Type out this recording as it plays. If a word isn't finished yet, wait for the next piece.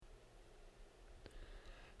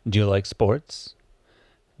Do you like sports?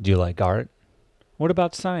 Do you like art? What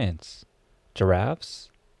about science? Giraffes?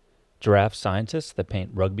 Giraffe scientists that paint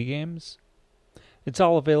rugby games? It's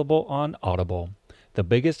all available on Audible, the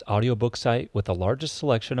biggest audiobook site with the largest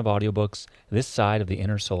selection of audiobooks this side of the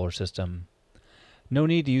inner solar system. No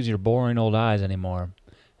need to use your boring old eyes anymore.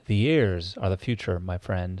 The ears are the future, my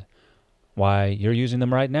friend. Why, you're using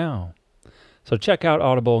them right now. So check out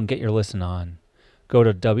Audible and get your listen on. Go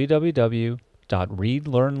to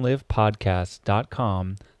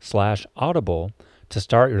www.readlearnlivepodcast.com/audible to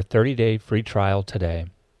start your 30-day free trial today.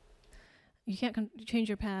 You can't change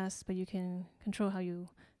your past, but you can control how you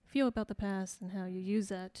feel about the past and how you use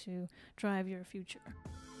that to drive your future.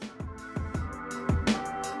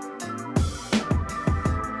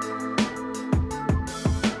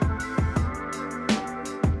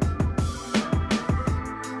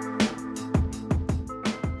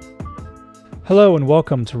 Hello and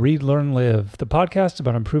welcome to Read, Learn, Live, the podcast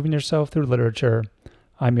about improving yourself through literature.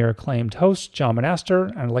 I'm your acclaimed host, John Monaster,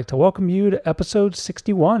 and I'd like to welcome you to episode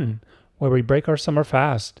 61, where we break our summer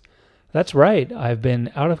fast. That's right, I've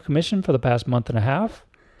been out of commission for the past month and a half,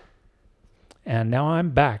 and now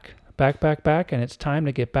I'm back, and it's time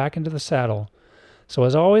to get back into the saddle. So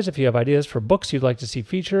as always, if you have ideas for books you'd like to see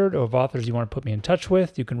featured or of authors you want to put me in touch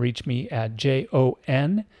with, you can reach me at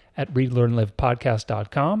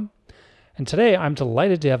jon@readlearnlivepodcast.com. And today, I'm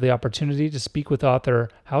delighted to have the opportunity to speak with author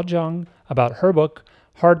Hao Zhang about her book,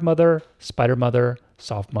 Hard Mother, Spider Mother,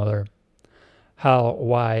 Soft Mother. Hao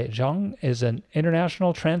Y. Zhang is an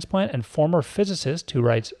international transplant and former physicist who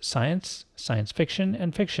writes science, science fiction,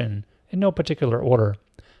 and fiction, in no particular order.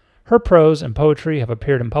 Her prose and poetry have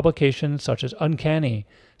appeared in publications such as Uncanny,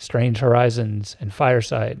 Strange Horizons, and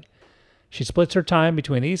Fireside. She splits her time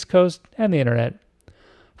between the East Coast and the internet.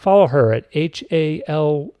 Follow her at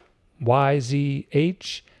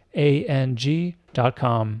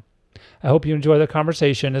HALYZHANG.com. I hope you enjoy the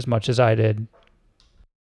conversation as much as I did.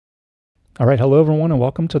 All right, hello everyone, and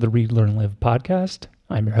welcome to the Read, Learn, Live podcast.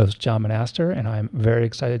 I'm your host, John Monaster, and I'm very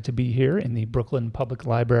excited to be here in the Brooklyn Public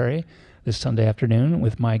Library this Sunday afternoon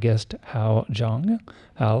with my guest, Hao Zhang.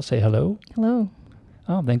 Hao, say hello. Hello.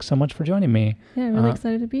 Oh, thanks so much for joining me. Yeah, I'm really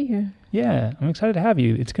excited to be here. Yeah, I'm excited to have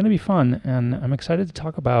you. It's going to be fun, and I'm excited to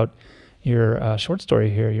talk about your short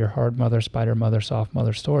story here, your Hard Mother, Spider Mother, Soft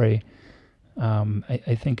Mother story.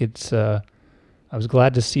 I think it's, I was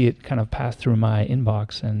glad to see it kind of pass through my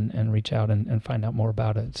inbox and reach out and find out more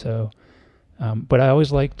about it. So, but I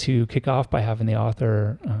always like to kick off by having the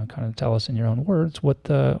author kind of tell us in your own words what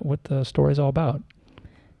the story is all about.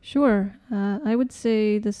 Sure. I would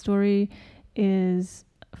say the story is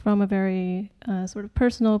from a very sort of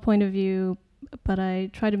personal point of view, but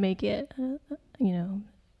I try to make it,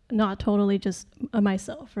 not totally just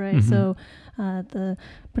myself, right? Mm-hmm. So the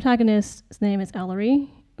protagonist's name is Ellery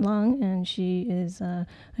Long, and she is a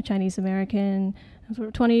Chinese American, sort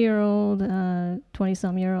of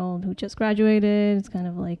 20-some-year-old who just graduated. It's kind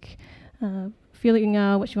of like feeling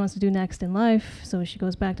out what she wants to do next in life. So she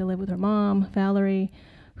goes back to live with her mom, Valerie,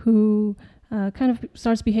 who kind of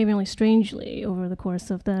starts behaving really strangely over the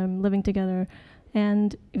course of them living together.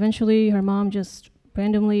 And eventually her mom just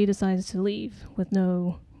randomly decides to leave with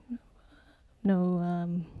no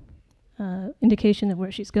indication of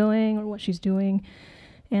where she's going or what she's doing.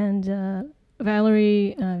 And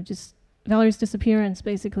Valerie's disappearance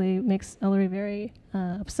basically makes Ellery very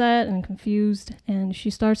upset and confused, and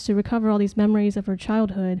she starts to recover all these memories of her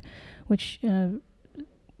childhood, which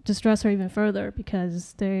distress her even further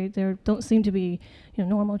because they don't seem to be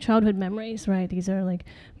normal childhood memories, right? These are like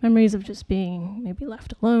memories of just being maybe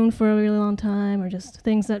left alone for a really long time, or just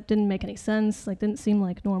things that didn't make any sense, like didn't seem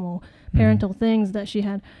like normal parental things that she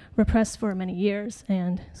had repressed for many years.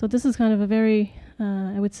 And so this is kind of a very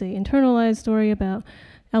I would say internalized story about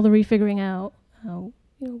Ellery figuring out how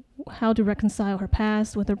to reconcile her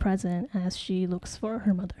past with her present as she looks for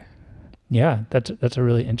her mother. Yeah, that's a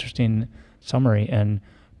really interesting summary, and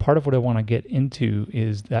part of what I want to get into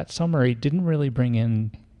is that summary didn't really bring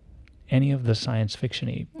in any of the science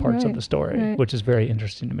fiction-y parts of the story, which is very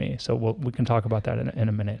interesting to me. So we can talk about that in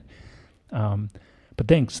a minute. But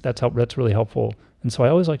thanks, that's really helpful. And so I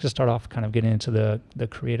always like to start off kind of getting into the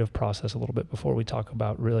creative process a little bit before we talk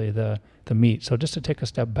about really the meat. So just to take a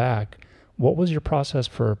step back, what was your process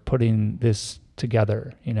for putting this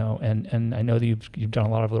together? And I know that you've done a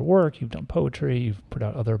lot of other work, you've done poetry, you've put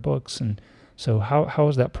out other books, and so how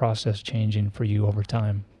is that process changing for you over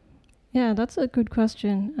time? Yeah, that's a good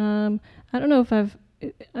question. I don't know if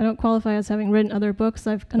I don't qualify as having written other books.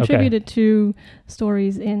 I've contributed to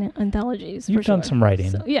stories in anthologies. You've done some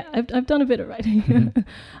writing. So, yeah, I've done a bit of writing.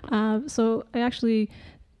 So I actually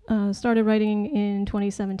started writing in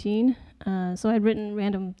 2017. So I'd written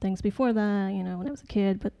random things before that, when I was a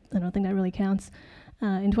kid, but I don't think that really counts.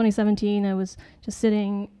 In 2017, I was just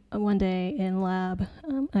sitting one day in lab.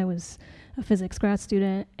 I was a physics grad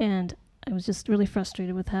student, and I was just really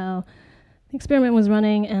frustrated with how the experiment was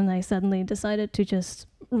running, and I suddenly decided to just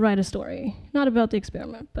write a story, not about the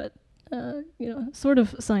experiment, but sort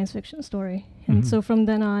of science fiction story. And so from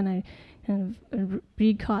then on, I kind of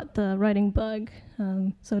re-caught the writing bug,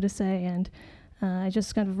 so to say, and I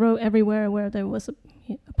just kind of wrote everywhere where there was a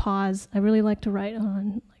pause. I really like to write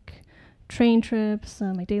on like train trips,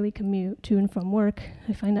 my daily commute to and from work.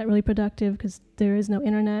 I find that really productive because there is no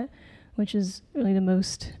internet, which is really the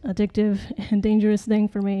most addictive and dangerous thing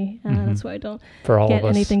for me. That's why I don't get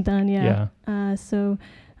anything done. So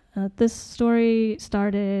this story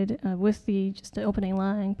started with just the opening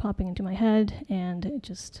line popping into my head, and it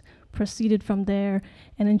just proceeded from there.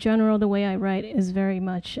 And in general, the way I write is very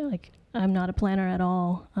much like I'm not a planner at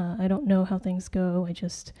all. I don't know how things go. I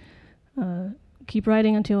just keep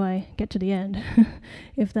writing until I get to the end,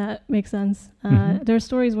 if that makes sense. There are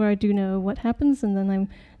stories where I do know what happens, and then I'm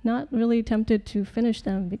not really tempted to finish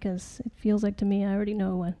them because it feels like to me I already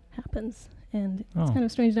know what happens. And it's kind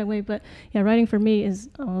of strange that way, but yeah, writing for me is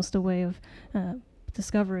almost a way of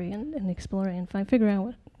discovery and exploring and figuring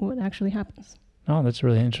out what actually happens. Oh, that's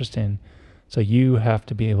really interesting. So you have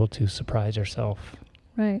to be able to surprise yourself.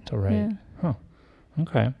 Right. To write. Yeah. Huh.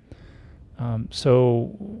 Okay.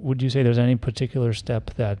 So would you say there's any particular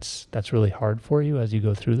step that's really hard for you as you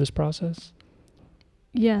go through this process?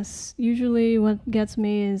 Yes. Usually what gets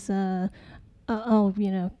me is I'll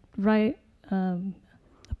write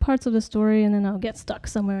parts of the story, and then I'll get stuck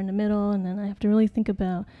somewhere in the middle, and then I have to really think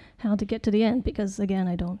about how to get to the end because, again,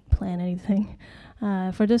 I don't plan anything.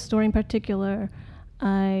 For this story in particular,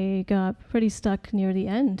 I got pretty stuck near the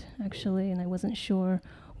end, actually, and I wasn't sure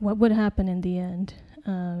what would happen in the end.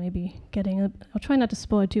 I'll try not to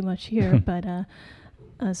spoil too much here, but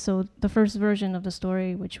so the first version of the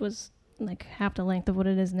story, which was like half the length of what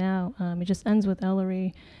it is now, it just ends with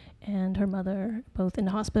Ellery and her mother both in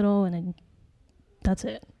the hospital, and then that's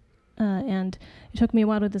it. And it took me a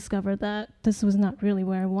while to discover that this was not really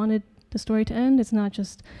where I wanted the story to end. It's not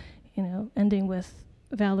just, ending with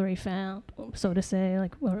Valerie found, so to say,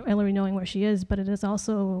 like, or Ellery knowing where she is, but it is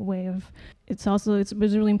also a way of, it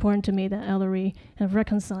was really important to me that Ellery kind of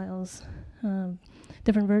reconciles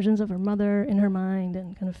different versions of her mother in her mind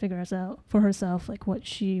and kind of figures out for herself, like, what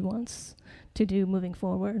she wants to do moving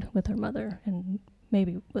forward with her mother and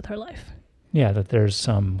maybe with her life. Yeah, that there's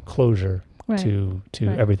some closure to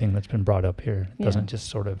Right. everything that's been brought up here. It doesn't just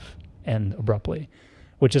sort of end abruptly,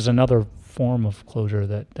 which is another form of closure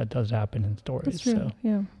that does happen in stories. That's true.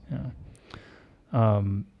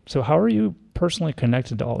 So, so how are you personally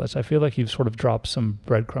connected to all this? I feel like you've sort of dropped some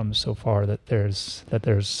breadcrumbs so far that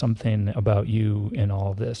there's something about you in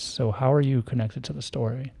all of this. So how are you connected to the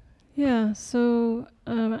story? Yeah, so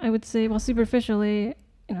I would say, well, superficially,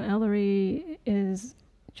 Ellery is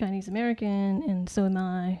Chinese American, and so am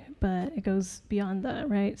I, but it goes beyond that,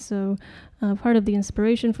 right? So part of the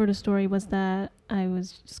inspiration for the story was that I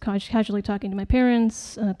was just casually talking to my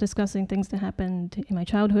parents, discussing things that happened in my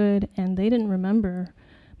childhood, and they didn't remember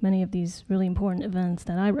many of these really important events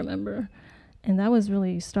that I remember. And that was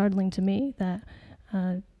really startling to me that,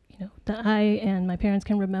 that I and my parents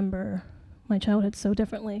can remember my childhood so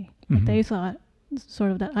differently. Like they thought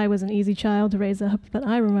sort of that I was an easy child to raise up, but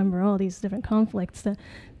I remember all these different conflicts that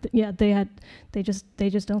they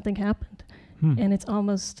just don't think happened. And it's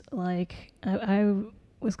almost like I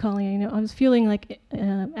was calling, I was feeling like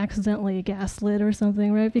accidentally gaslit or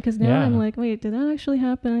something, right? Because now I'm like, wait, did that actually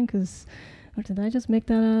happen? Or did I just make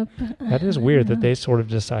that up? That is weird that they sort of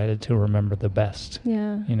decided to remember the best.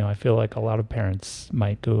 Yeah. I feel like a lot of parents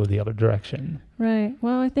might go the other direction. Right.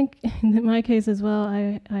 Well, I think in my case as well,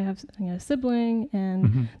 I have a sibling,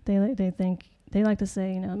 and they think, they like to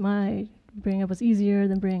say, my bringing up was easier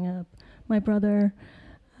than bringing up my brother.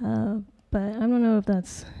 But I don't know if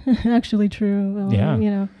that's actually true.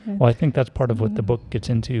 Well, Well, I think that's part of what the book gets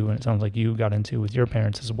into, and it sounds like you got into with your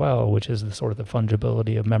parents as well, which is the sort of the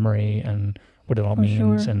fungibility of memory and what it all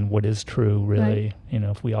means and what is true, really. Right.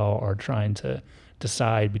 If we all are trying to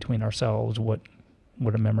decide between ourselves what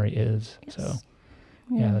a memory is. Yes. So,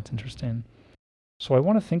 yeah, that's interesting. So I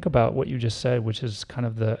want to think about what you just said, which is kind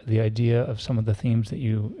of the idea of some of the themes that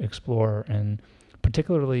you explore, and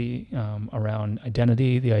particularly around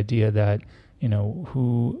identity, the idea that,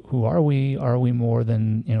 who are we? Are we more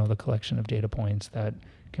than, the collection of data points that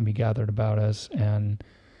can be gathered about us? And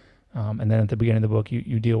then at the beginning of the book,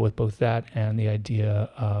 you deal with both that and the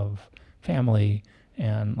idea of family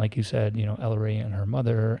And like you said, Ellery and her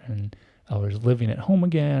mother, and Ellery's living at home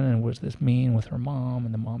again, and was this mean with her mom,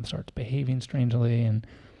 and the mom starts behaving strangely. And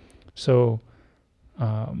so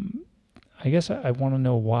I guess I want to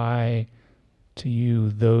know why, to you,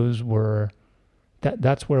 those were,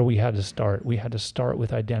 that's where we had to start. We had to start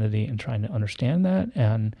with identity and trying to understand that,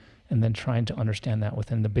 and then trying to understand that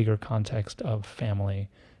within the bigger context of family,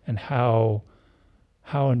 and how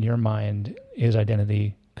in your mind is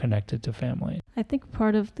identity connected to family? I think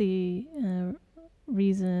part of the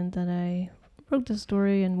reason that I wrote the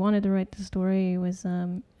story and wanted to write the story was,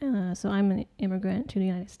 so I'm an immigrant to the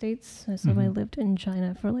United States. So I lived in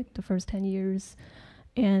China for like the first 10 years.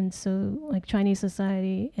 And so like Chinese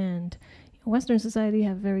society and Western society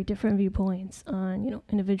have very different viewpoints on,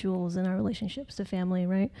 individuals and our relationships to family,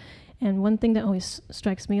 right? And one thing that always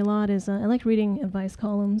strikes me a lot is I like reading advice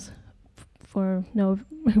columns for no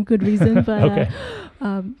good reason, but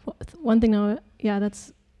one thing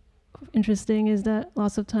that's interesting is that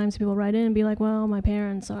lots of times people write in and be like, well, my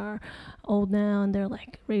parents are old now and they're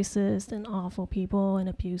like racist and awful people and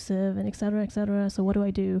abusive and et cetera, so what do I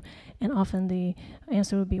do? And often the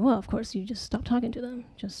answer would be, well, of course you just stop talking to them,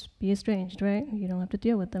 just be estranged, right? You don't have to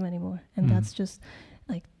deal with them anymore. And that's just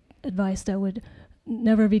like advice that would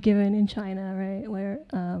never be given in China, right? Where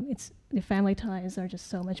the family ties are just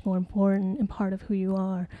so much more important and part of who you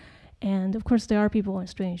are. And of course, there are people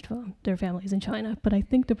estranged from their families in China, but I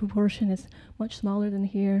think the proportion is much smaller than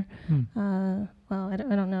here. Well, I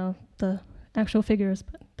don't know the actual figures,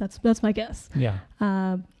 but that's my guess. Yeah.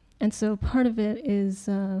 And so part of it is,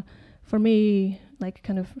 for me, like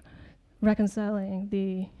kind of reconciling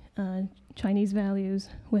the Chinese values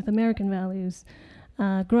with American values,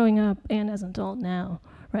 growing up and as an adult now,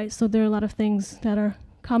 right? So there are a lot of things that are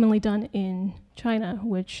commonly done in China,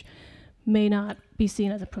 which may not be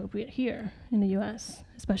seen as appropriate here in the U.S.,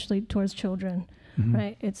 especially towards children,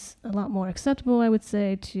 right? It's a lot more acceptable, I would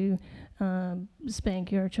say, to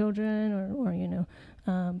spank your children or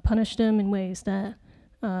punish them in ways that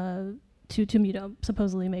to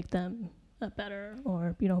supposedly make them better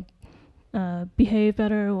or behave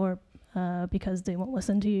better or because they won't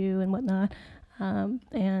listen to you and whatnot.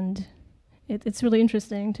 And it's really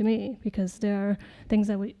interesting to me because there are things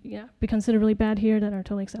that we be considered really bad here that are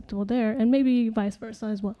totally acceptable there, and maybe vice versa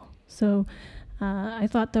as well. So I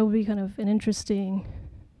thought that would be kind of an interesting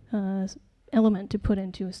element to put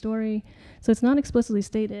into a story. So it's not explicitly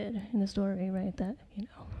stated in the story, right, that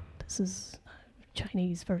this is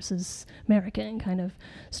Chinese versus American kind of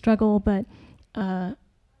struggle, but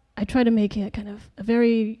I try to make it kind of a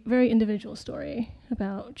very, very individual story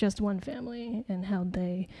about just one family and how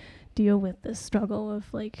they deal with this struggle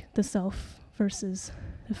of like the self versus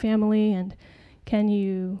the family, and can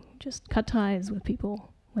you just cut ties with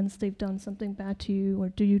people once they've done something bad to you, or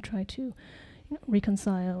do you try to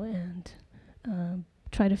reconcile and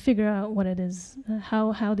try to figure out what it is,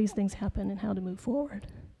 how these things happen and how to move forward,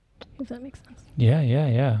 if that makes sense.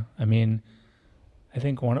 Yeah. I mean, I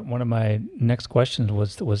think one of my next questions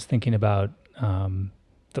was thinking about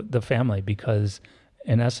the family, because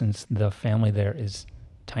in essence the family there is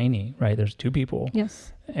tiny, right? There's two people.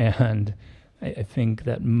 Yes. And I think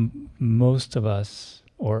that most of us,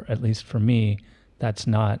 or at least for me, that's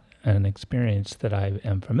not an experience that I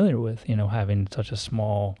am familiar with, having such a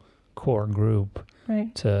small core group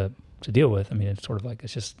right. to deal with. I mean, it's sort of like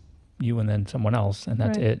it's just you and then someone else, and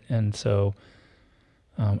that's right. it. And so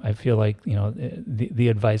I feel like, the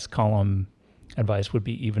advice column advice would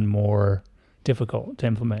be even more difficult to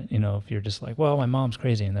implement, if you're just like, well, my mom's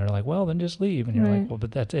crazy, and they're like, well, then just leave, and you're right. like, well,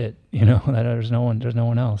 but that's it, that there's no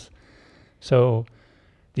one else. So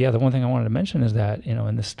the one thing I wanted to mention is that,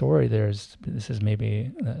 in the story, this is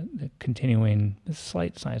maybe the continuing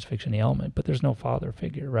slight science fiction element, but there's no father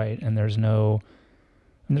figure, right? And there's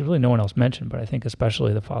really no one else mentioned, but I think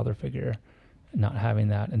especially the father figure, not having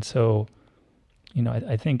that. And so,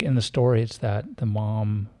 I think in the story, it's that the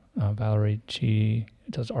mom, Valerie, she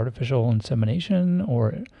does artificial insemination,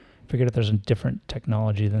 or I forget if there's a different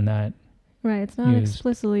technology than that. Right, it's not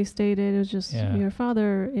explicitly stated. It was just your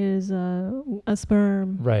father is a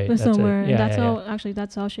sperm somewhere, and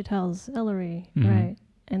that's all she tells Ellery, right?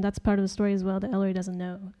 And that's part of the story as well, that Ellery doesn't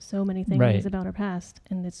know so many things about her past,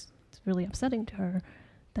 and it's really upsetting to her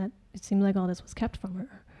that it seemed like all this was kept from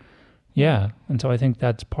her. Yeah, and so I think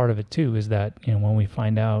that's part of it too, is that when we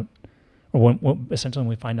find out, or when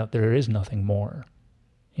we find out there is nothing more,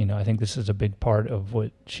 I think this is a big part of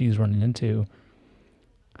what she's running into.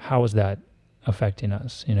 How is that affecting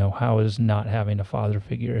us? How is not having a father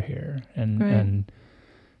figure here? And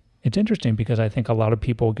it's interesting because I think a lot of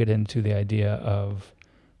people get into the idea of,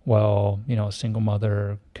 well, a single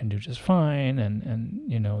mother can do just fine, and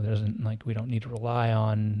there isn't like, we don't need to rely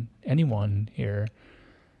on anyone here.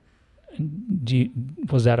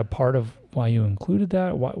 Was that a part of why you included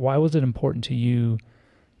that? Why was it important to you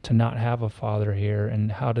to not have a father here,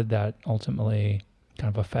 and how did that ultimately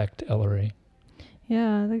kind of affect Ellery?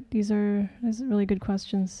 Yeah, these are really good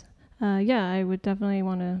questions. I would definitely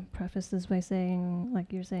want to preface this by saying,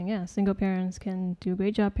 like you're saying, yeah, single parents can do a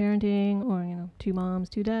great job parenting, or, 2 moms,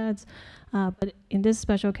 2 dads. But in this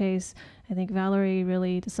special case, I think Valerie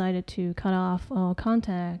really decided to cut off all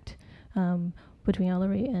contact between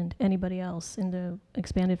Ellery and anybody else in the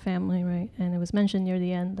expanded family, right? And it was mentioned near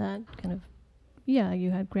the end that kind of, yeah, you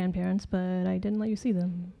had grandparents, but I didn't let you see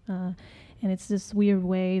them. And it's this weird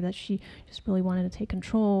way that she just really wanted to take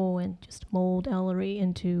control and just mold Ellery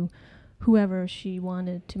into whoever she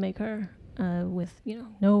wanted to make her, with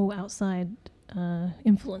no outside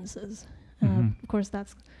influences. Of course,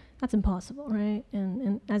 that's impossible, right?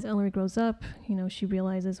 And as Ellery grows up, she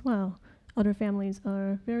realizes, wow, other families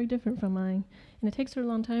are very different from mine, and it takes her a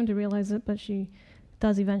long time to realize it, but she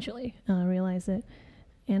does eventually realize it.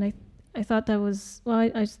 And I thought that was, well,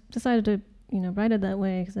 I decided to write it that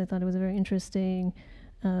way because I thought it was very interesting.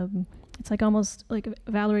 It's like almost like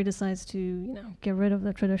Valerie decides to get rid of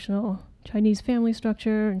the traditional Chinese family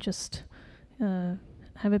structure and just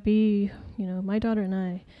have it be my daughter and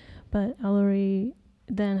I. But Ellery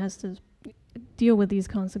then has to deal with these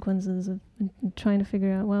consequences of trying to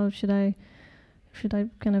figure out, well, should I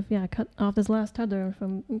kind of cut off this last tether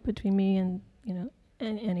from between me and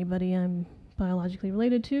anybody I'm biologically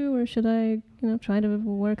related to, or should I try to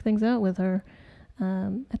work things out with her?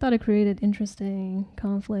 I thought it created interesting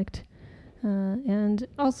conflict, and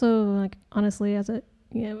also, like, honestly, as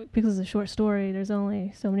because it's a short story, there's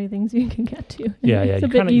only so many things you can get to.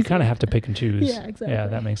 You kind of have to pick and choose. Yeah, exactly. Yeah,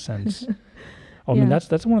 that makes sense. I mean,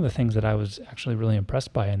 that's one of the things that I was actually really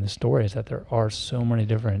impressed by in this story, is that there are so many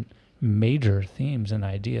different major themes and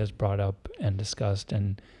ideas brought up and discussed,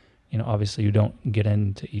 and obviously you don't get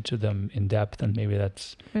into each of them in depth, and maybe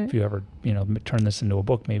that's, right, if you ever turn this into a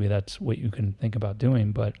book, maybe that's what you can think about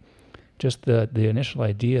doing. But just the initial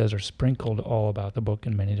ideas are sprinkled all about the book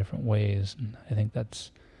in many different ways, and I think that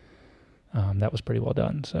was pretty well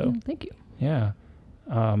done. So thank you. Yeah.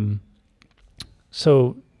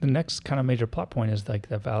 So the next kind of major plot point is like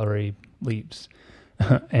that Valerie leaves,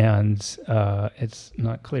 and it's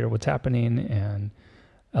not clear what's happening, and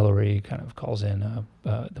Ellery kind of calls in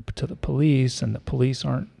to the police, and the police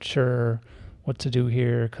aren't sure what to do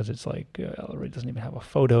here, because it's like Ellery doesn't even have a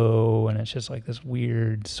photo, and it's just like this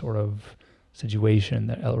weird sort of situation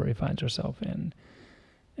that Ellery finds herself in.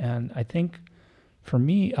 And I think for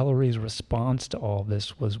me, Ellery's response to all of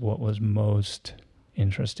this was what was most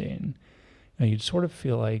interesting. You'd sort of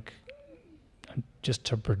feel like, just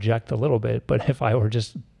to project a little bit, but if I were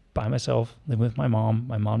just by myself living with my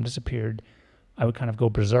mom disappeared, I would kind of go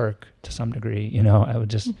berserk to some degree. I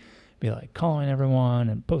would just be like calling everyone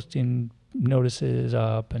and posting notices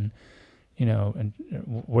up, and and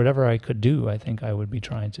whatever I could do, I think I would be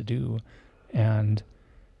trying to do. And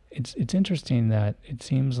it's interesting that it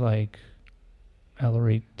seems like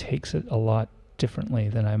Ellery takes it a lot differently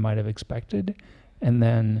than I might have expected, and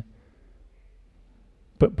then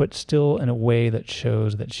but still in a way that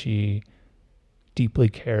shows that she deeply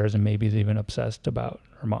cares and maybe is even obsessed about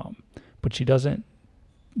her mom. But she doesn't,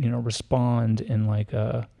 respond in like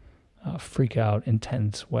a freak out,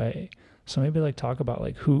 intense way. So maybe like talk about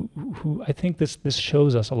like who I think this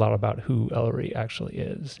shows us a lot about who Ellery actually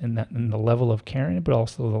is, in the level of caring, but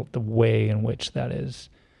also the way in which that is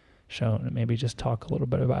shown. And maybe just talk a little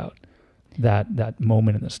bit about that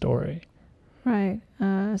moment in the story. Right.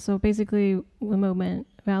 So basically, the moment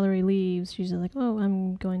Valerie leaves, she's like, "Oh,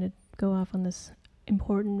 I'm going to go off on this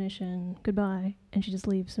important mission. Goodbye," and she just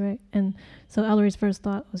leaves, right? And so Ellery's first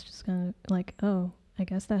thought was just kind of like, "Oh, I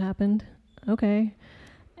guess that happened. Okay."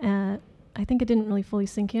 I think it didn't really fully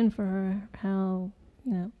sink in for her how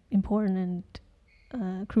important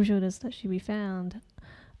and crucial it is that she be found,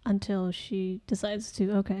 until she decides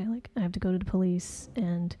to, okay, like, I have to go to the police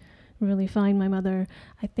and really find my mother.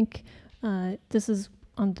 I think this is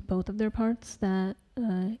on both of their parts, that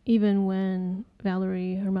even when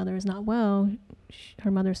Valerie, her mother, is not well,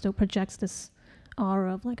 her mother still projects this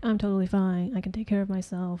aura of like, I'm totally fine, I can take care of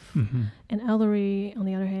myself. Mm-hmm. And Ellery, on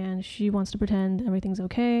the other hand, she wants to pretend everything's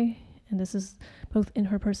okay. And this is both in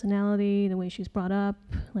her personality, the way she's brought up,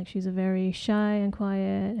 like she's a very shy and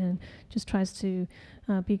quiet, and just tries to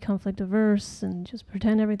be conflict averse and just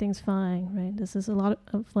pretend everything's fine, right? This is a lot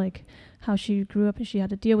of like how she grew up, and she had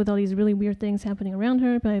to deal with all these really weird things happening around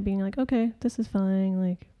her by being like, okay, this is fine,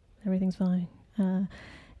 like everything's fine.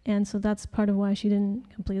 And so that's part of why she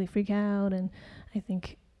didn't completely freak out. And I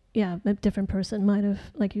think, yeah, a different person might have,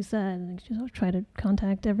 like you said, like, just try to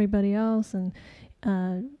contact everybody else and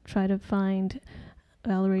try to find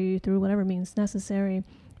Valerie through whatever means necessary.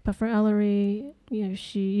 But for Ellery,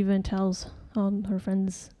 she even tells all her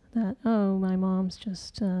friends that, oh, my mom's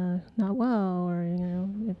just not well, or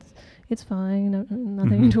it's fine,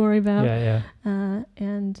 nothing to worry about.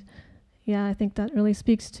 And yeah, I think that really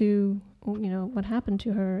speaks to what happened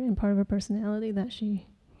to her and part of her personality, that she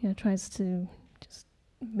tries to just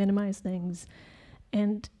minimize things.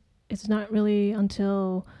 And it's not really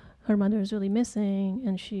until her mother is really missing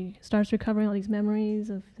and she starts recovering all these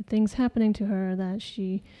memories of the things happening to her that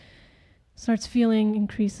she starts feeling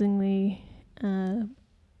increasingly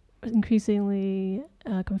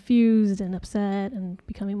confused and upset and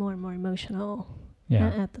becoming more and more emotional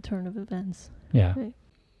at the turn of events. Yeah. Right.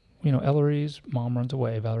 Ellery's mom runs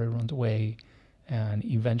away, Valerie runs away, and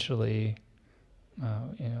eventually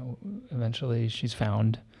she's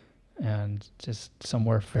found and just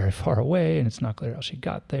somewhere very far away, and it's not clear how she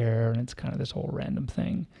got there, and it's kind of this whole random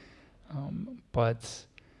thing. But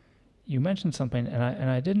you mentioned something,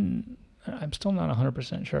 and I'm still not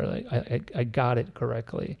 100% sure. Like I got it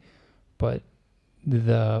correctly, but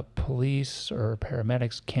the police or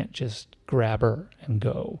paramedics can't just grab her and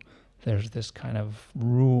go. There's this kind of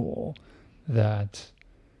rule that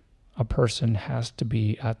a person has to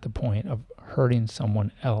be at the point of hurting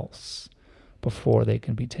someone else before they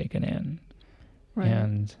can be taken in. Right.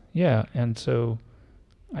 And so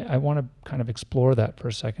I want to kind of explore that for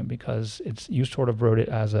a second, because you sort of wrote it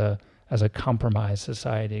as a compromise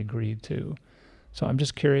society agreed to. So I'm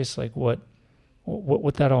just curious, like what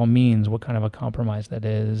that all means, what kind of a compromise that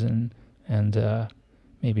is, and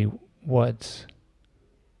maybe why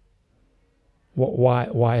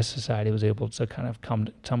a society was able to kind of come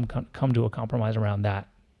to a compromise around that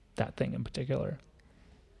thing in particular.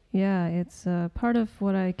 Yeah, it's part of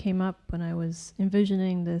what I came up when I was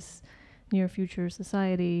envisioning this near future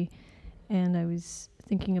society, and I was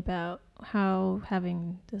thinking about how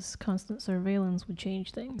having this constant surveillance would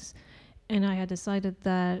change things. And I had decided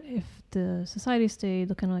that if the society stayed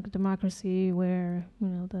looking like a democracy where,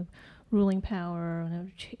 the ruling power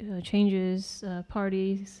changes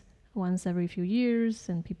parties once every few years,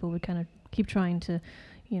 and people would kind of keep trying to,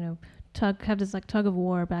 have this like tug of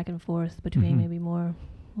war back and forth between maybe more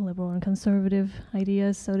liberal and conservative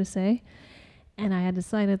ideas, so to say. And I had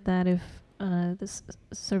decided that if this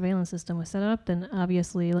surveillance system was set up, then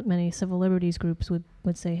obviously many civil liberties groups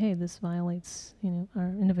would say, hey, this violates,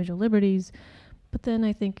 our individual liberties. But then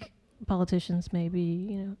I think politicians may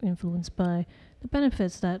be, influenced by the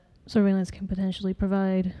benefits that surveillance can potentially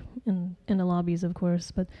provide in the lobbies, of course.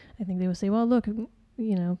 But I think they would say, well, look,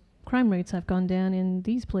 crime rates have gone down in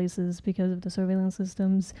these places because of the surveillance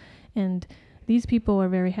systems, and these people are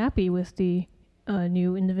very happy with the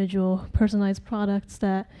new individual personalized products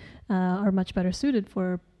that are much better suited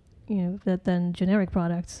for than generic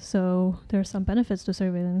products. So there are some benefits to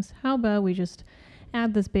surveillance. How about we just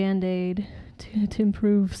add this band-aid to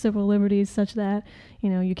improve civil liberties, such that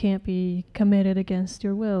you can't be committed against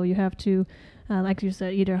your will. You have to, like you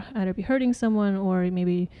said, either be hurting someone or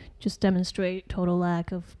maybe just demonstrate total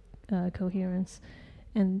lack of coherence.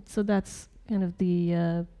 And so that's kind of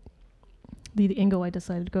the angle I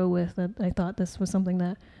decided to go with. That I thought this was something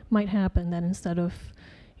that might happen, that instead of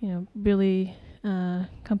really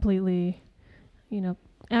completely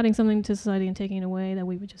adding something to society and taking it away, that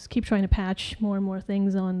we would just keep trying to patch more and more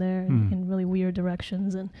things on there in really weird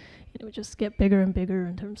directions, and it would just get bigger and bigger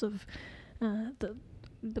in terms of the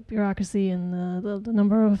bureaucracy and the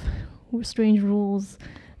number of strange rules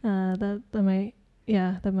that might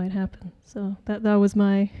happen. So that was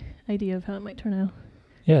my idea of how it might turn out.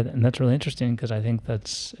 Yeah, and that's really interesting, because I think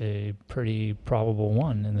that's a pretty probable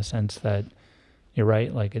one, in the sense that you're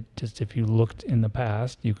right. Like, if you looked in the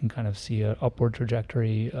past, you can kind of see an upward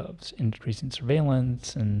trajectory of increasing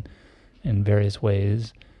surveillance and in various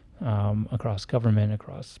ways across government,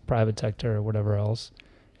 across private sector, or whatever else.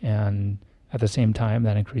 And at the same time,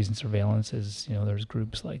 that increase in surveillance is, there's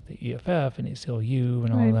groups like the EFF and ACLU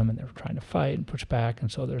and all of them, and they're trying to fight and push back.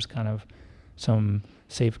 And so there's kind of some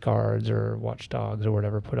safeguards or watchdogs or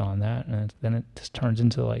whatever put on that. And then it just turns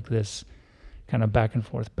into like this kind of back and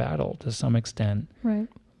forth battle to some extent. Right.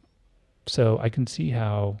 So I can see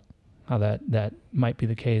how that might be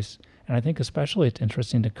the case. And I think especially it's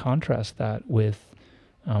interesting to contrast that with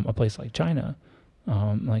a place like China,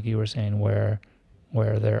 like you were saying, where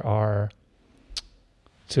there are,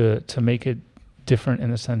 to make it different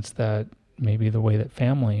in the sense that maybe the way that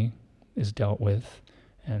family is dealt with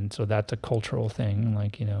And so that's a cultural thing,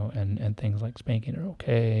 like, and things like spanking are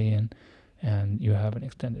okay, and you have an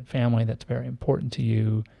extended family that's very important to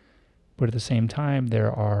you. But at the same time,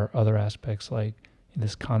 there are other aspects like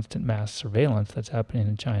this constant mass surveillance that's happening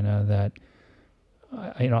in China that,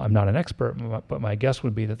 I'm not an expert, but my guess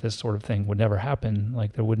would be that this sort of thing would never happen.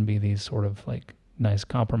 Like there wouldn't be these sort of like nice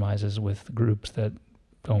compromises with groups that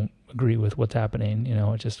don't agree with what's happening.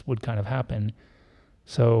 It just would kind of happen.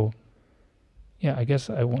 So, yeah, I guess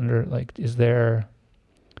I wonder, like, is this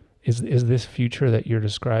future that you're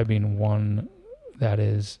describing one that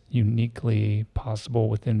is uniquely possible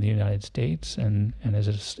within the United States, and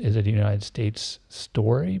is it a United States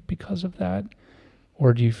story because of that?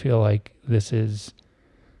 Or do you feel like this is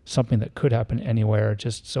something that could happen anywhere,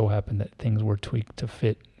 just so happened that things were tweaked to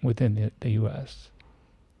fit within the U.S.?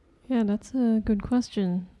 Yeah, that's a good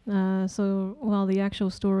question. So while the actual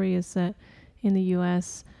story is set in the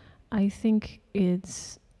U.S., I think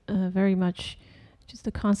it's very much just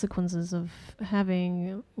the consequences of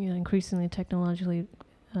having increasingly technologically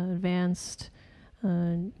advanced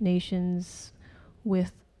nations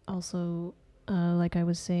with also, like I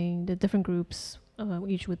was saying, the different groups,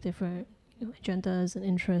 each with different agendas and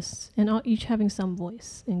interests, and each having some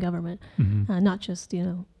voice in government, not just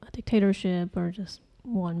a dictatorship or just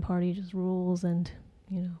one party just rules and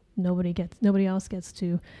nobody else gets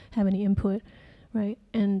to have any input, right?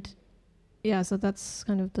 And yeah, so that's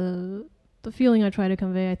kind of the feeling I try to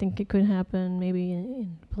convey. I think it could happen maybe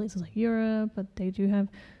in places like Europe, but they do have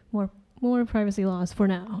more privacy laws for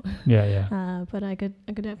now. Yeah. But I could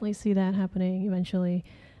definitely see that happening eventually.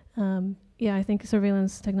 I think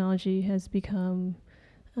surveillance technology has become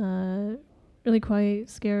really quite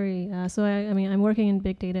scary. So I'm working in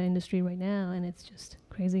big data industry right now, and it's just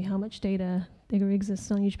crazy how much data there exists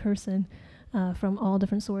on each person from all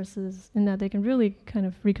different sources, and that they can really kind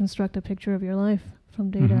of reconstruct a picture of your life from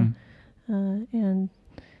data.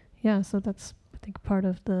 So that's, I think, part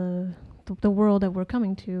of the world that we're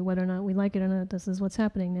coming to. Whether or not we like it or not, this is what's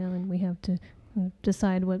happening now, and we have to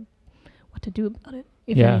decide what to do about it,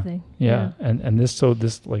 if anything. Yeah. And this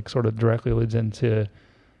like sort of directly leads into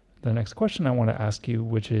the next question I want to ask you,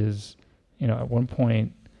 which is, at one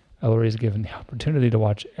point, Ellery is given the opportunity to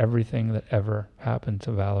watch everything that ever happened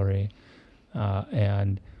to Valerie.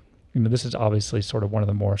 And this is obviously sort of one of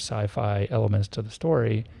the more sci-fi elements to the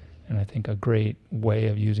story, and I think a great way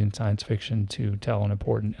of using science fiction to tell an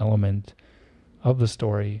important element of the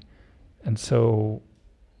story. And so,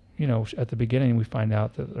 at the beginning we find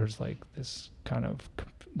out that there's like this kind of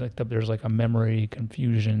there's like a memory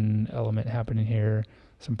confusion element happening here.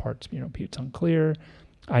 Some parts, it's unclear.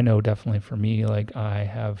 I know definitely for me, like I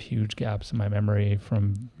have huge gaps in my memory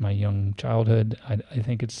from my young childhood. I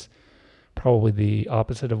think it's probably the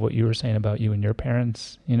opposite of what you were saying about you and your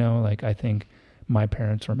parents. Like I think my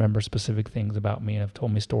parents remember specific things about me and have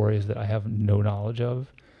told me stories that I have no knowledge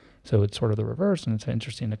of. So it's sort of the reverse, and it's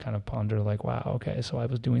interesting to kind of ponder like, wow, okay, so I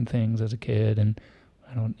was doing things as a kid and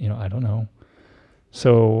I don't know.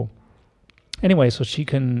 So anyway,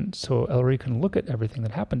 so Ellery can look at everything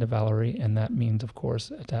that happened to Valerie, and that means, of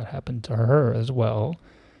course, that happened to her as well.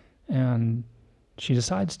 And she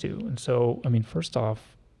decides to. And so, first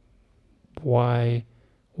off, why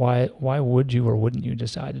would you or wouldn't you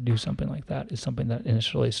decide to do something like that is something that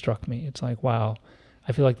initially struck me. It's like, wow,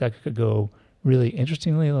 I feel like that could go really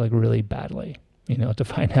interestingly, like really badly, to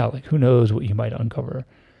find out, like, who knows what you might uncover.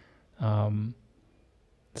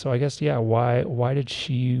 So I guess, why did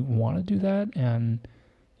she want to do that? And,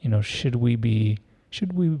 should we be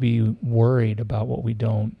worried about what we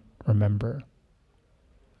don't remember?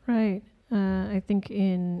 Right. I think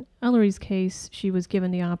in Ellery's case, she was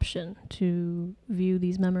given the option to view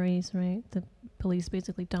these memories, right? The police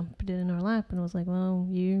basically dumped it in her lap and was like, well,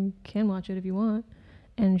 you can watch it if you want.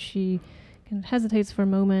 And she kind of hesitates for a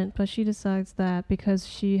moment, but she decides that because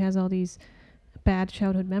she has all these bad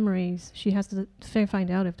childhood memories, she has to find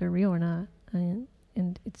out if they're real or not. And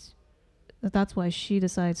that's why she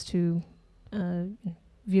decides to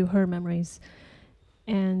view her memories.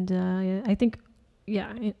 And I think,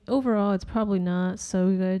 overall, it's probably not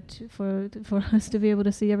so good for us to be able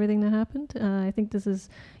to see everything that happened. I think this is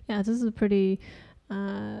a pretty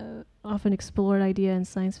often explored idea in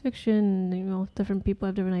science fiction. Different people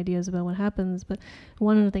have different ideas about what happens, but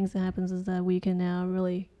one of the things that happens is that we can now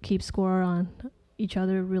really keep score on each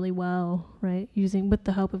other really well, right? With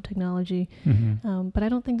the help of technology. But I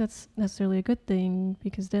don't think that's necessarily a good thing,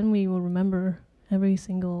 because then we will remember every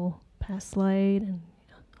single past slide and,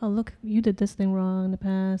 oh, look, you did this thing wrong in the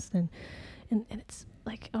past, and it's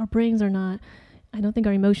like our brains are not I don't think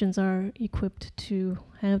our emotions are equipped to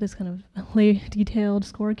have this kind of detailed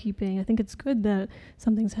scorekeeping. I think it's good that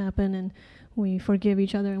something's happened and we forgive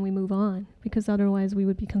each other and we move on, because otherwise we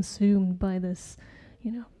would be consumed by this,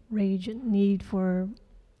 rage and need for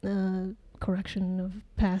correction of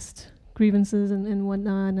past grievances and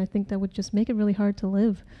whatnot. And I think that would just make it really hard to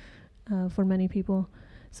live for many people.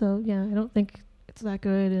 So yeah, I don't think it's that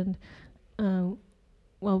good. And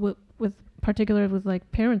with particular with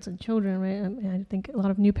like parents and children, right? I think a lot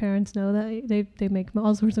of new parents know that they make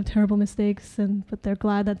all sorts of terrible mistakes, but they're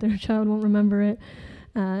glad that their child won't remember it.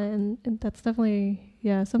 And that's definitely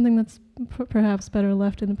something that's perhaps better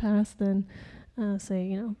left in the past than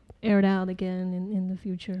say aired out again in the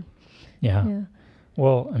future. Yeah.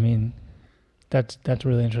 Well, I mean, that's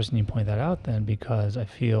really interesting you point that out then, because I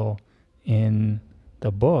feel in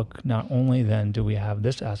the book, not only then do we have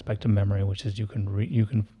this aspect of memory, which is you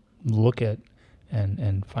can look at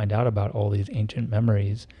and find out about all these ancient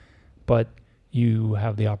memories, but you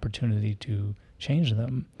have the opportunity to change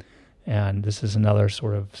them. And this is another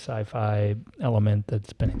sort of sci-fi element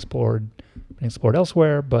that's been explored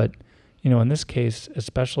elsewhere. But, in this case,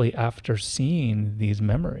 especially after seeing these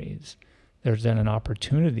memories, there's then an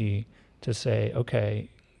opportunity to say, okay,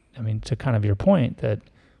 I mean, to kind of your point that,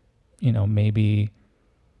 maybe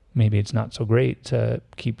it's not so great to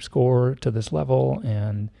keep score to this level,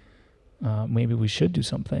 and maybe we should do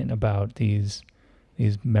something about these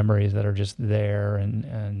memories that are just there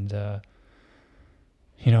and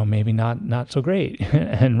maybe not so great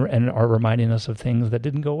and are reminding us of things that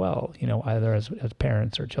didn't go well, either as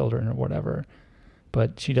parents or children or whatever.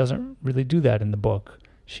 But she doesn't really do that in the book.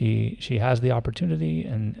 She has the opportunity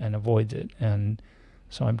and avoids it. And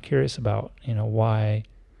so I'm curious about,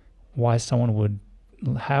 why someone would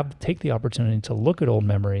take the opportunity to look at old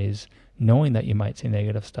memories, knowing that you might see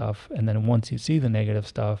negative stuff, and then once you see the negative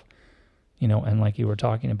stuff, and like you were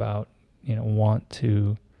talking about, want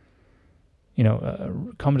to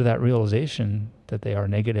come to that realization that they are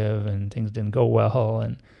negative and things didn't go well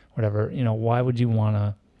and whatever. Why would you want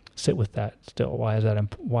to sit with that still? Why is that?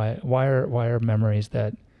 Why are memories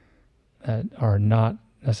that are not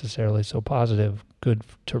necessarily so positive good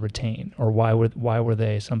to retain, or why were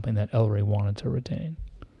they something that Ellery wanted to retain?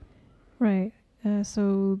 Right.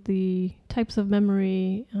 So the types of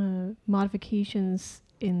memory modifications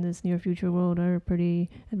in this near future world are pretty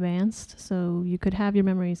advanced. So you could have your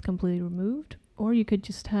memories completely removed, or you could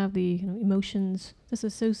just have the emotions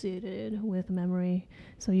disassociated with memory.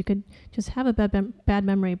 So you could just have a bad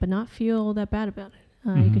memory, but not feel that bad about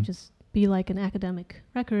it. You could just be like an academic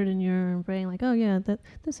record in your brain, like, oh yeah,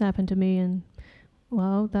 this happened to me, and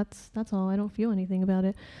well, that's all. I don't feel anything about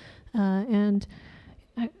it. And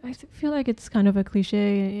I feel like it's kind of a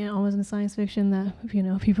cliche, almost in science fiction,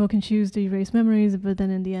 that people can choose to erase memories, but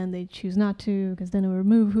then in the end they choose not to, because then it will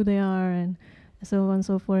remove who they are, and so on and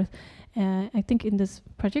so forth. I think in this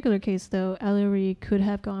particular case, though, Ellery could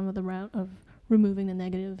have gone with the route of removing the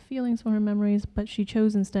negative feelings from her memories, but she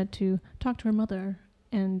chose instead to talk to her mother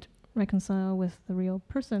and reconcile with the real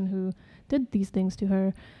person who did these things to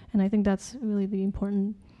her. And I think that's really the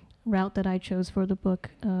important route that I chose for the book,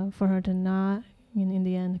 for her to not, in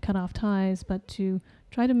the end, cut off ties, but to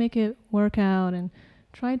try to make it work out and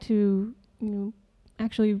try to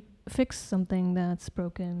actually fix something that's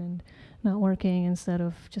broken and not working, instead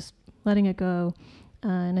of just letting it go.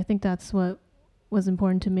 And I think that's what was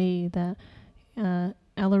important to me, that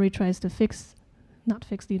Ellery tries to not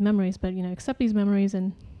fix these memories, but accept these memories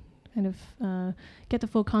and kind of get the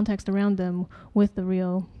full context around them with the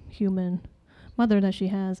real human mother that she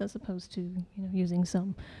has, as opposed to using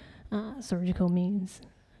some surgical means.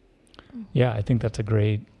 Yeah, I think that's a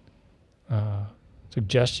great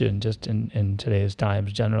suggestion just in today's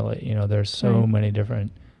times generally. There's so many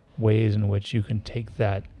different ways in which you can take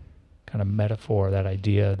that kind of metaphor, that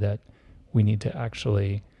idea that we need to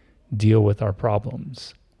actually deal with our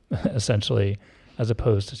problems, essentially, as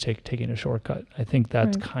opposed to taking a shortcut. I think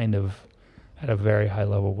that's kind of at a very high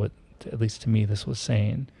level what, at least to me, this was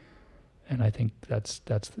saying. And I think that's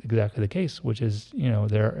exactly the case, which is,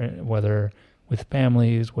 there, whether with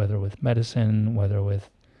families, whether with medicine, whether with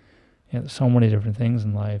so many different things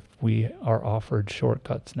in life, we are offered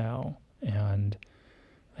shortcuts now. And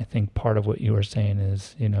I think part of what you were saying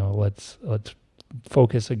is, let's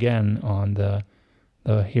focus again on the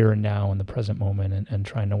here and now and the present moment, and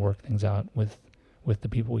trying to work things out with the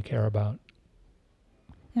people we care about.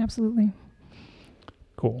 Absolutely.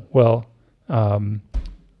 Cool. Well,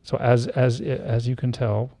 so as you can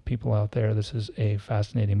tell, people out there, this is a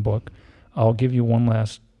fascinating book. I'll give you one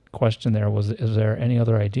last question there. Is there any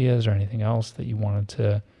other ideas or anything else that you wanted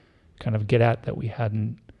to kind of get at that we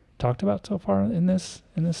hadn't talked about so far in this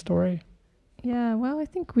story? Yeah, well, I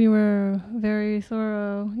think we were very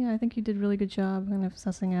thorough. Yeah, I think you did a really good job kind of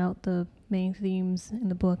sussing out the main themes in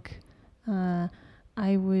the book.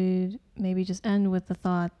 I would maybe just end with the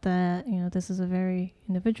thought that, this is a very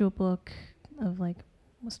individual book of like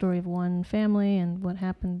a story of one family and what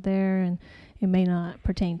happened there, and it may not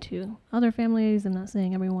pertain to other families. I'm not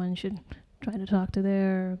saying everyone should try to talk to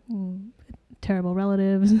their terrible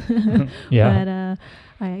relatives. Yeah.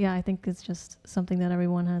 But I think it's just something that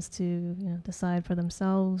everyone has to decide for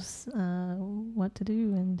themselves what to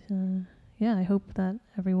do. And I hope that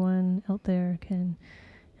everyone out there can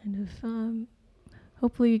kind of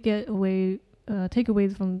hopefully take away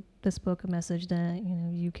from this book a message that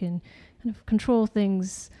you can kind of control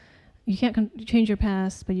things. You can't change your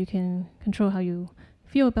past, but you can control how you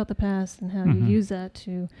feel about the past and how you use that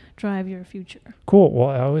to drive your future. Cool. Well,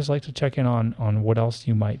 I always like to check in on what else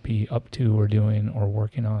you might be up to or doing or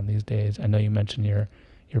working on these days. I know you mentioned your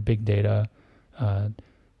big data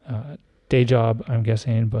day job, I'm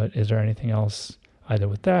guessing, but is there anything else either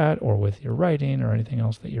with that or with your writing or anything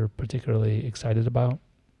else that you're particularly excited about?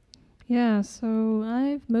 Yeah, so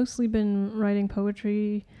I've mostly been writing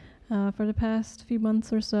poetry for the past few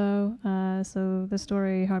months or so. So the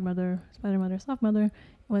story, Hard Mother, Spider Mother, Soft Mother,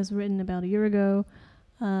 was written about a year ago.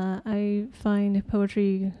 I find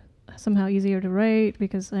poetry somehow easier to write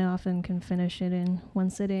because I often can finish it in one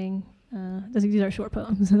sitting. These are short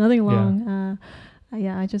poems, nothing long.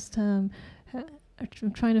 I just I'm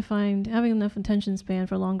trying to find, having enough attention span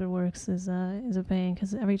for longer works is a pain,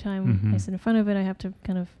 because every time I sit in front of it, I have to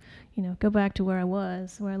kind of go back to where I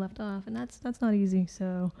left off, and that's not easy.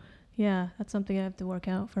 So yeah, that's something I have to work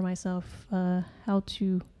out for myself, how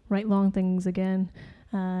to write long things again.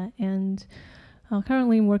 And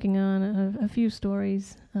currently I'm working on a few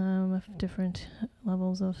stories of different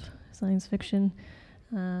levels of science fiction,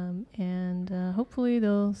 and hopefully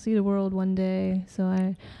they'll see the world one day. So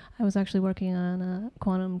I was actually working on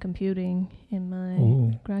quantum computing in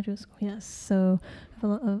my graduate school. Yes, so I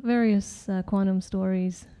have various quantum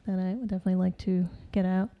stories that I would definitely like to get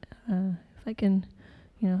out if I can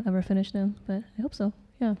ever finish them, but I hope so.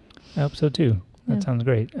 Yeah. I hope so too. That sounds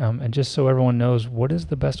great. And just so everyone knows, what is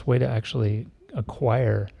the best way to actually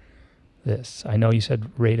acquire this? I know you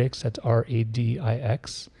said Radix, that's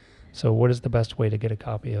RADIX. So what is the best way to get a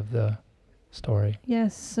copy of the story?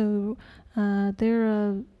 Yes, so they're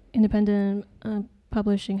a independent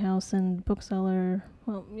publishing house and bookseller,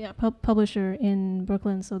 publisher in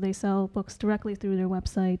Brooklyn, so they sell books directly through their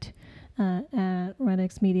website at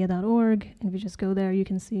radixmedia.org. And if you just go there, you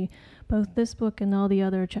can see both this book and all the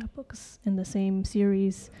other chapbooks in the same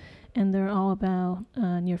series, and they're all about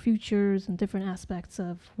near futures and different aspects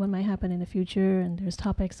of what might happen in the future. And there's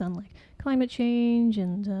topics on like climate change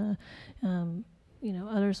and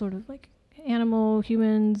other sort of like animal,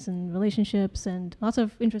 humans, and relationships, and lots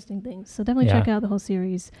of interesting things. So definitely check out the whole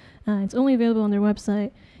series. It's only available on their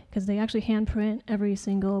website because they actually handprint every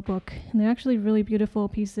single book, and they're actually really beautiful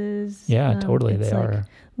pieces. Yeah, totally, they are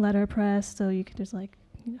letterpress, so you could just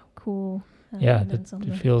cool.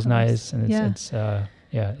 It feels nice, and it's a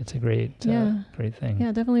great thing.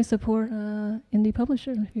 Yeah, definitely support indie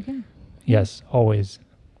publisher if you can. Yes, always,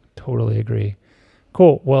 totally agree.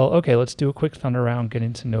 Cool. Well, okay, let's do a quick thunder round,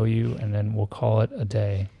 getting to know you, and then we'll call it a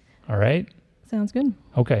day. All right? Sounds good.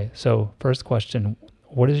 Okay, so first question,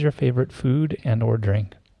 what is your favorite food and or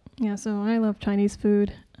drink? Yeah, so I love Chinese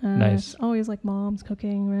food. Nice. It's always like mom's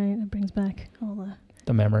cooking, right? It brings back all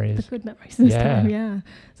the memories. The good memories this time, yeah.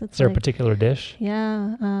 So is there a particular dish?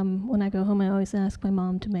 Yeah. When I go home, I always ask my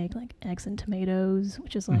mom to make like eggs and tomatoes,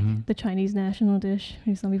 which is like the Chinese national dish,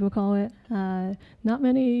 as some people call it. Not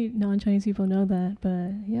many non-Chinese people know that,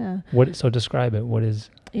 but yeah. So describe it. What is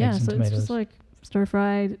eggs and tomatoes? It's just like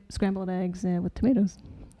stir-fried scrambled eggs with tomatoes.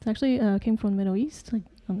 It actually came from the Middle East, like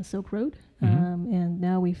on the Silk Road. And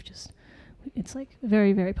now it's like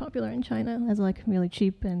very, very popular in China as like really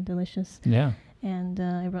cheap and delicious. Yeah. And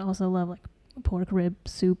I also love like pork rib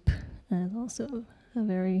soup. It's also a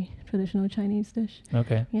very traditional Chinese dish.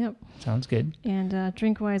 Okay. Yep. Sounds good. And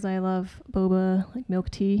drink-wise, I love boba, like milk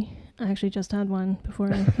tea. I actually just had one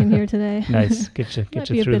before I came here today. Nice. Get you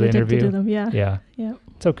through the interview. To them. Yeah. Yeah.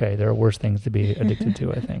 It's okay. There are worse things to be addicted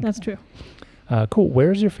to, I think. That's true. Cool.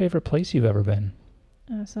 Where's your favorite place you've ever been?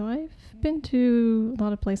 So I've been to a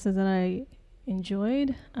lot of places that I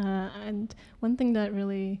enjoyed. And one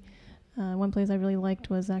place I really liked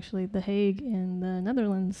was actually The Hague in the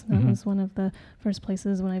Netherlands. That was one of the first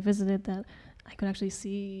places when I visited that I could actually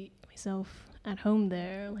see myself at home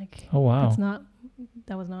there. Like, oh wow, that's not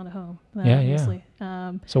that was not a home. Obviously.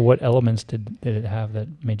 So what elements did it have that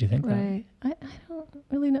made you think that? Right. I don't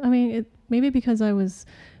really know. I mean, maybe because I was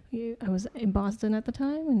in Boston at the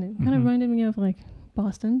time, and it kind of reminded me of like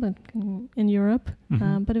Boston, but in Europe.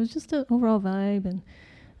 But it was just an overall vibe, and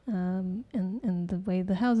the way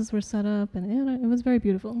the houses were set up, and it was very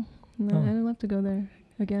beautiful. And I'd love to go there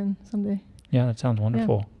again someday. Yeah, that sounds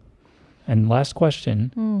wonderful. Yeah. And last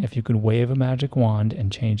question, if you could wave a magic wand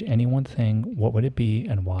and change any one thing, what would it be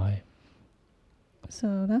and why?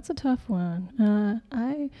 So that's a tough one.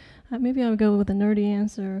 Maybe I would go with a nerdy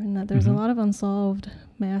answer, in that there's a lot of unsolved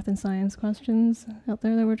math and science questions out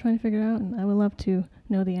there that we're trying to figure out, and I would love to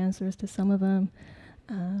know the answers to some of them.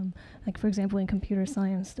 Like, for example, in computer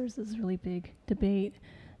science, there's this really big debate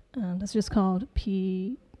that's just called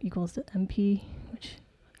P equals to MP, which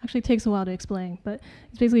actually takes a while to explain, but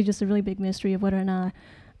it's basically just a really big mystery of whether or not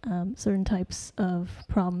certain types of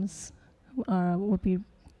problems are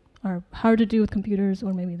hard to do with computers,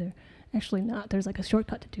 or maybe they're actually not. There's like a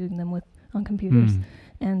shortcut to doing them on computers,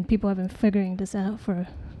 and people have been figuring this out for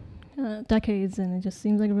decades, and it just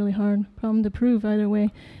seems like a really hard problem to prove either way.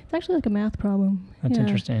 It's actually like a math problem. That's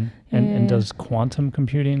interesting. And does quantum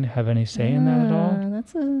computing have any say in that at all?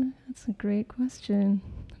 That's a great question.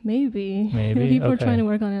 Maybe. People are trying to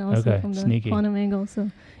work on it also from the quantum angle. So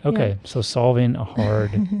so solving a hard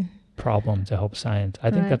problem to help science. I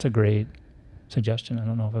think that's a great suggestion. I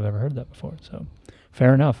don't know if I've ever heard that before. So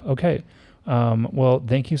fair enough. Okay. Well,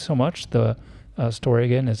 thank you so much. The story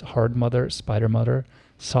again is Hard Mother, Spider Mother,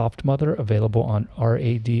 Soft Mother, available on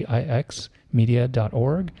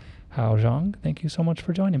radixmedia.org. Hao Zhang, thank you so much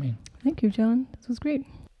for joining me. Thank you, John. This was great.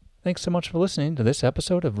 Thanks so much for listening to this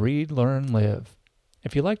episode of Read, Learn, Live.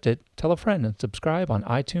 If you liked it, tell a friend and subscribe on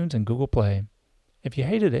iTunes and Google Play. If you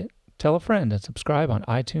hated it, tell a friend and subscribe on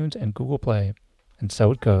iTunes and Google Play. And so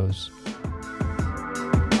it goes.